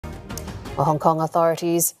Well, Hong Kong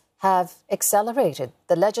authorities have accelerated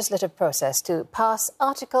the legislative process to pass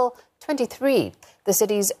Article 23, the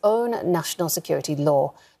city's own national security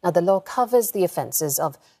law. Now, the law covers the offences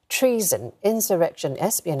of treason, insurrection,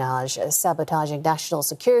 espionage, sabotaging national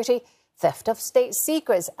security, theft of state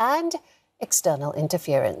secrets and external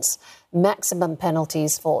interference. Maximum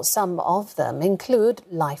penalties for some of them include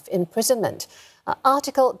life imprisonment.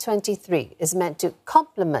 Article 23 is meant to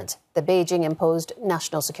complement the Beijing-imposed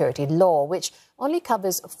National Security Law, which only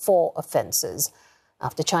covers 4 offences.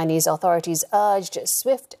 After Chinese authorities urged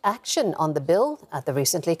swift action on the bill at the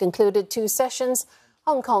recently concluded 2 sessions,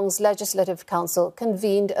 Hong Kong's Legislative Council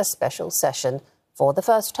convened a special session for the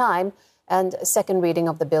first time and second reading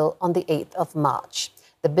of the bill on the 8th of March.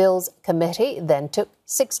 The bill's committee then took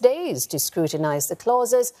 6 days to scrutinise the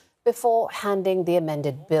clauses before handing the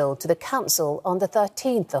amended bill to the Council on the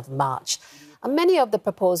 13th of March. Many of the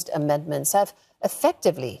proposed amendments have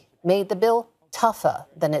effectively made the bill tougher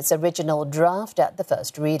than its original draft at the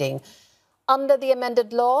first reading. Under the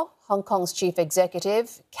amended law, Hong Kong's chief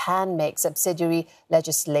executive can make subsidiary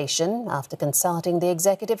legislation after consulting the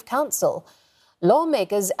Executive Council.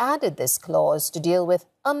 Lawmakers added this clause to deal with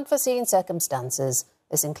unforeseen circumstances.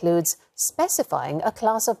 This includes specifying a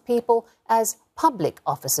class of people as public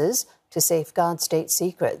officers to safeguard state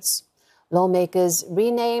secrets. Lawmakers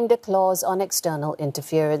renamed a clause on external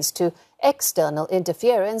interference to external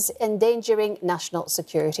interference endangering national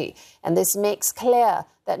security. And this makes clear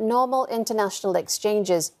that normal international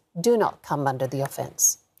exchanges do not come under the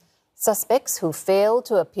offence. Suspects who fail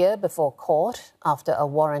to appear before court after a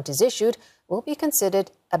warrant is issued will be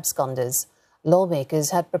considered absconders.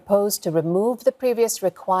 Lawmakers had proposed to remove the previous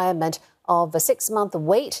requirement of a 6-month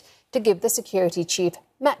wait to give the security chief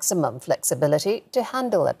maximum flexibility to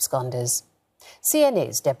handle absconders.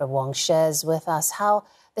 CNA's Deborah Wong shares with us how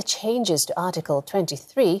the changes to Article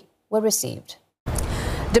 23 were received.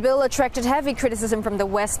 The bill attracted heavy criticism from the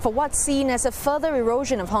West for what's seen as a further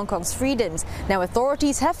erosion of Hong Kong's freedoms. Now,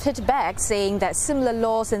 authorities have hit back, saying that similar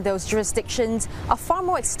laws in those jurisdictions are far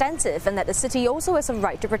more extensive and that the city also has a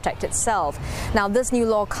right to protect itself. Now, this new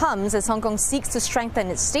law comes as Hong Kong seeks to strengthen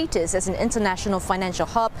its status as an international financial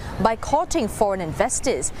hub by courting foreign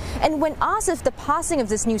investors. And when asked if the passing of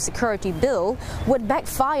this new security bill would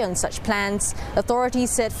backfire on such plans, authorities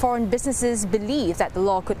said foreign businesses believe that the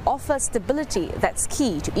law could offer stability that's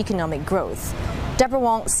key to economic growth. Deborah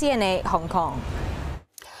Wong, CNA, Hong Kong.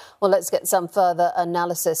 Well, let's get some further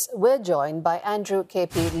analysis. We're joined by Andrew K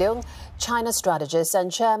P Leung, China Strategist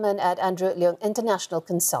and Chairman at Andrew Leung International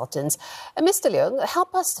Consultants. Mr. Leung,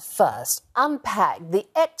 help us first unpack the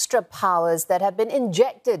extra powers that have been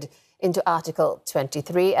injected into Article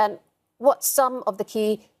 23 and what some of the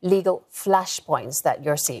key legal flashpoints that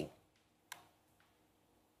you're seeing.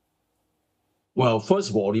 Well, first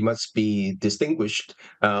of all, it must be distinguished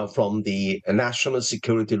from the National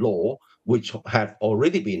Security Law, which had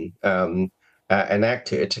already been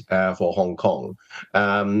enacted for Hong Kong.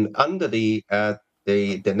 Under the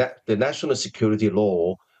National Security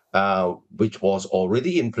Law, which was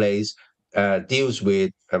already in place, deals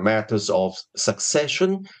with matters of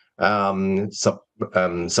succession,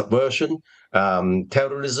 subversion,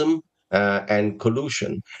 terrorism, and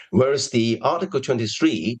collusion, whereas the Article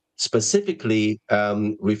 23 specifically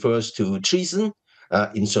refers to treason,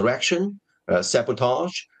 insurrection,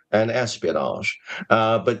 sabotage, and espionage.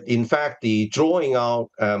 But in fact, the drawing of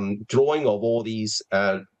all these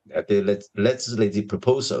the legislative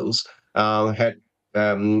proposals had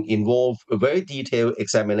involved a very detailed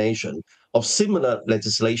examination of similar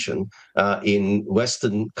legislation in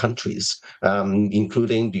Western countries,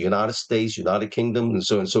 including the United States, United Kingdom, and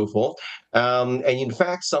so on and so forth. And in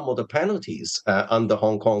fact, some of the penalties under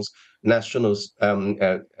Hong Kong's national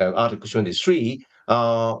Article 23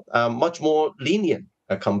 are much more lenient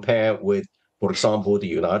compared with, for example, the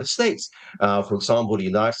United States. For example, the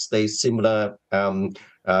United States, similar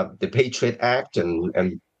the Patriot Act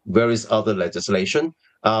and various other legislation.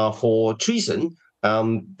 For treason,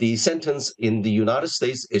 the sentence in the United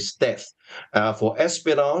States is death. For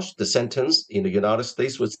espionage, the sentence in the United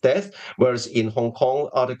States was death, whereas in Hong Kong,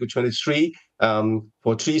 Article 23,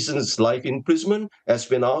 for treason is life imprisonment,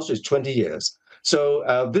 espionage is 20 years.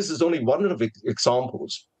 So this is only one of the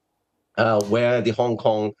examples where the Hong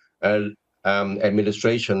Kong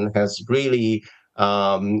administration has really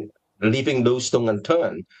leaving no stone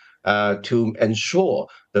unturned to ensure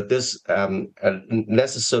that this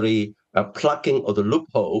necessary plugging of the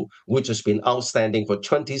loophole, which has been outstanding for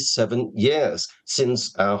 27 years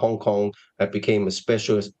since Hong Kong became a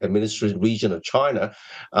special administrative region of China,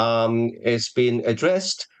 has been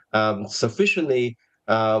addressed sufficiently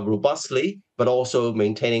robustly, but also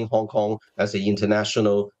maintaining Hong Kong as an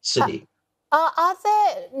international city. Are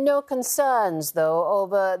there no concerns, though,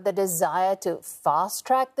 over the desire to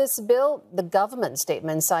fast-track this bill? The government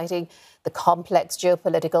statement citing the complex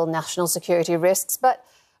geopolitical national security risks. But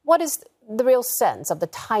what is the real sense of the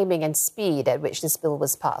timing and speed at which this bill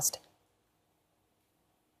was passed?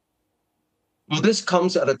 Well, this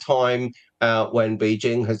comes at a time when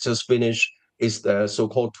Beijing has just finished its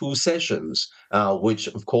so-called two sessions, which,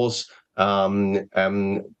 of course,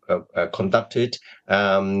 conducted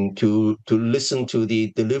to listen to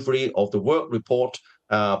the delivery of the work report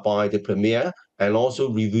by the premier, and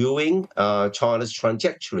also reviewing China's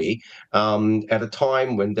trajectory at a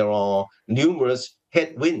time when there are numerous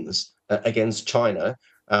headwinds against China,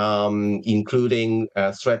 including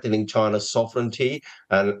threatening China's sovereignty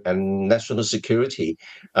and national security.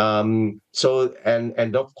 And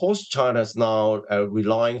of course, China is now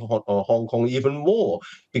relying on Hong Kong even more,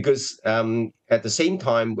 because at the same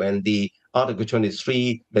time when the Article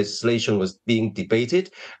 23 legislation was being debated,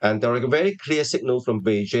 and there are a very clear signal from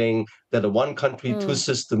Beijing that the one country, two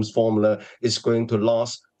systems formula is going to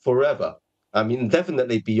last forever. I mean,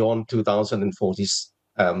 definitely beyond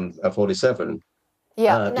 2047.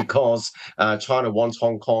 Because China wants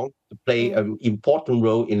Hong Kong to play an important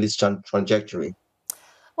role in this trajectory.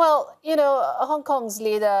 Well, you know, Hong Kong's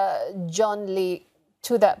leader, John Lee,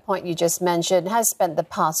 to that point you just mentioned, has spent the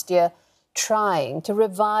past year trying to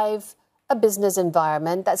revive a business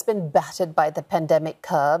environment that's been battered by the pandemic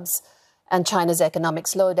curbs and China's economic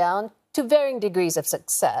slowdown to varying degrees of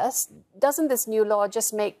success. Doesn't this new law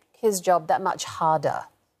just make his job that much harder?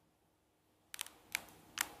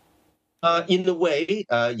 In a way,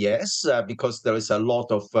 yes, because there is a lot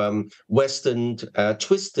of Western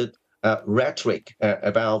twisted rhetoric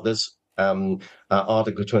about this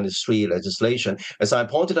Article 23 legislation. As I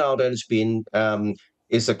pointed out, it's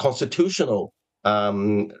a constitutional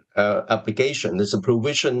application. There's a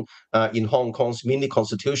provision in Hong Kong's mini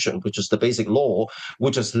constitution, which is the basic law,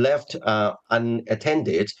 which is left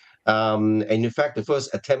unattended. And in fact, the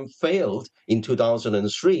first attempt failed in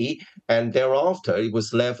 2003, and thereafter it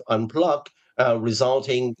was left unplugged,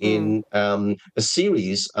 resulting in a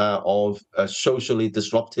series of socially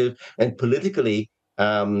disruptive and politically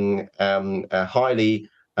highly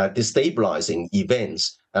destabilizing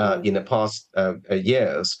events in the past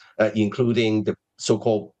years, including the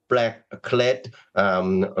so-called black-clad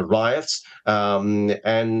riots, and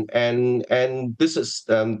this is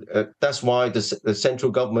that's why the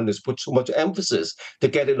central government has put so much emphasis to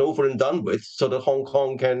get it over and done with, so that Hong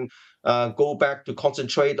Kong can go back to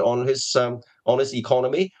concentrate on its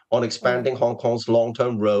economy, on expanding Hong Kong's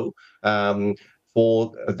long-term role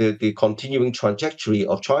for the continuing trajectory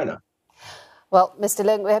of China. Well, Mr.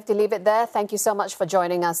 Leung, we have to leave it there. Thank you so much for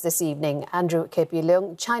joining us this evening. Andrew K P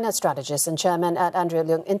Leung, China Strategist and Chairman at Andrew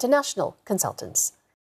Leung International Consultants.